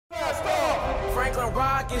Franklin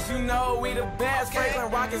Rockets, you know we the best.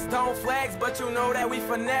 Franklin Rockets don't flex, but you know that we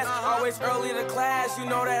finesse. Always early to class, you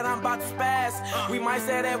know that I'm about to spaz. We might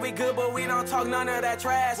say that we good, but we don't talk none of that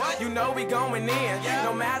trash. You know we going in,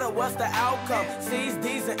 no matter what's the outcome. C's,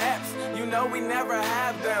 D's, and F's, you know we never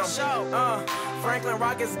have them. Franklin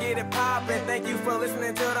Rockets get it poppin'. Thank you for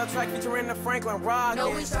listening to the track featuring the Franklin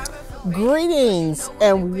Rockets. Greetings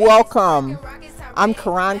and welcome. I'm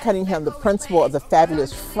Karan Cunningham, the principal of the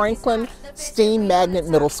fabulous Franklin Steam Magnet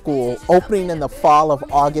Middle School, opening in the fall of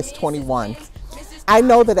August 21. I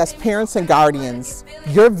know that as parents and guardians,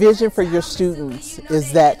 your vision for your students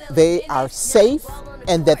is that they are safe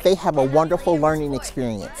and that they have a wonderful learning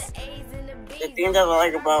experience. The thing that I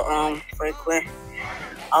like about Franklin,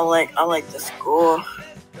 I like the school.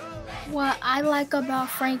 What I like about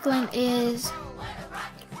Franklin is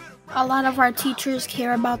a lot of our teachers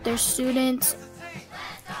care about their students.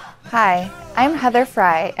 Hi, I'm Heather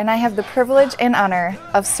Fry, and I have the privilege and honor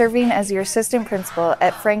of serving as your assistant principal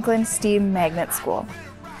at Franklin STEAM Magnet School.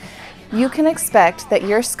 You can expect that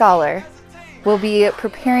your scholar will be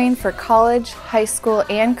preparing for college, high school,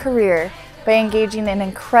 and career by engaging in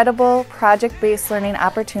incredible project-based learning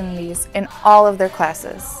opportunities in all of their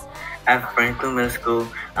classes. At Franklin Middle School,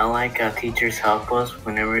 I like teachers help us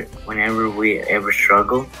whenever we ever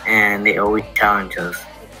struggle, and they always challenge us.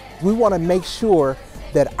 We want to make sure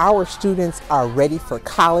that our students are ready for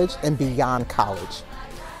college and beyond college.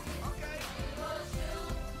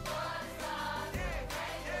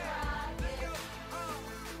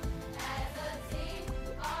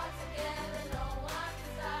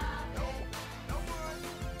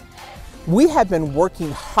 We have been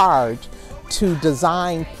working hard to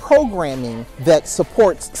design programming that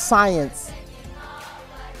supports science,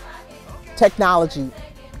 technology,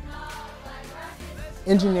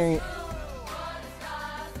 engineering,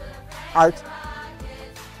 art,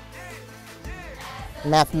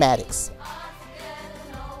 mathematics.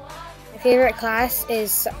 My favorite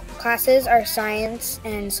classes are science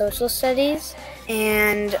and social studies,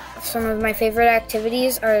 and some of my favorite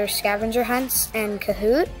activities are scavenger hunts and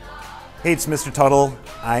Kahoot. Hey, it's Mr. Tuttle.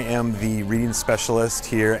 I am the reading specialist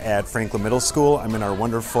here at Franklin Middle School. I'm in our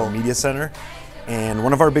wonderful media center. And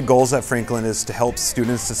one of our big goals at Franklin is to help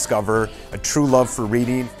students discover a true love for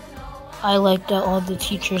reading. I like that all the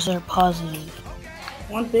teachers are positive.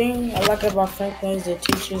 One thing I like about Franklin is the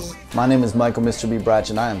teachers. My name is Michael Mr. B.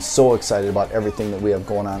 Bratch, and I am so excited about everything that we have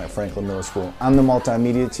going on at Franklin Middle School. I'm the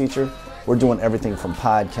multimedia teacher. We're doing everything from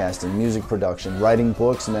podcasting, music production, writing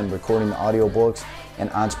books, and then recording the audio books,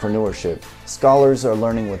 and entrepreneurship. Scholars are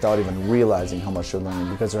learning without even realizing how much they're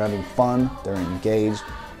learning because they're having fun, they're engaged,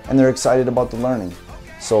 and they're excited about the learning.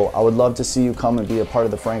 So I would love to see you come and be a part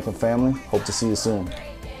of the Franklin family. Hope to see you soon.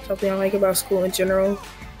 Something I like about school in general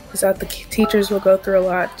is that the teachers will go through a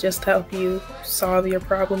lot just to help you solve your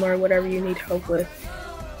problem or whatever you need help with.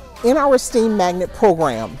 In our STEAM Magnet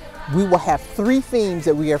program, we will have 3 themes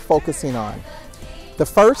that we are focusing on. The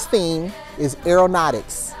first theme is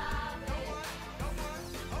aeronautics.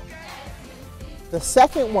 The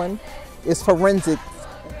second one is forensics.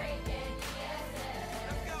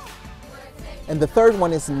 And the third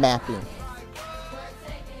one is mapping.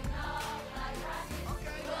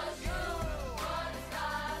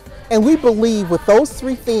 And we believe with those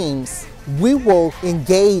 3 themes, we will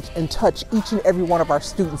engage and touch each and every one of our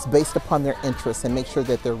students based upon their interests and make sure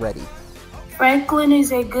that they're ready. Franklin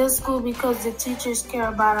is a good school because the teachers care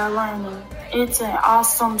about our learning. It's an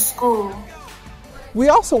awesome school. We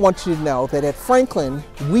also want you to know that at Franklin,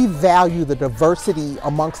 we value the diversity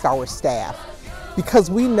amongst our staff because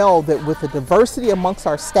we know that with the diversity amongst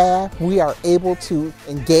our staff, we are able to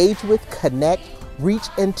engage with, connect, reach,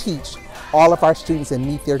 and teach all of our students and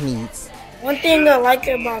meet their needs. One thing I like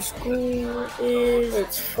about school is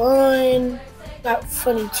it's fun, got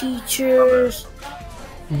funny teachers.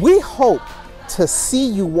 We hope to see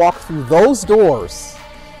you walk through those doors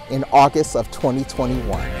in August of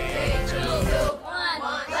 2021.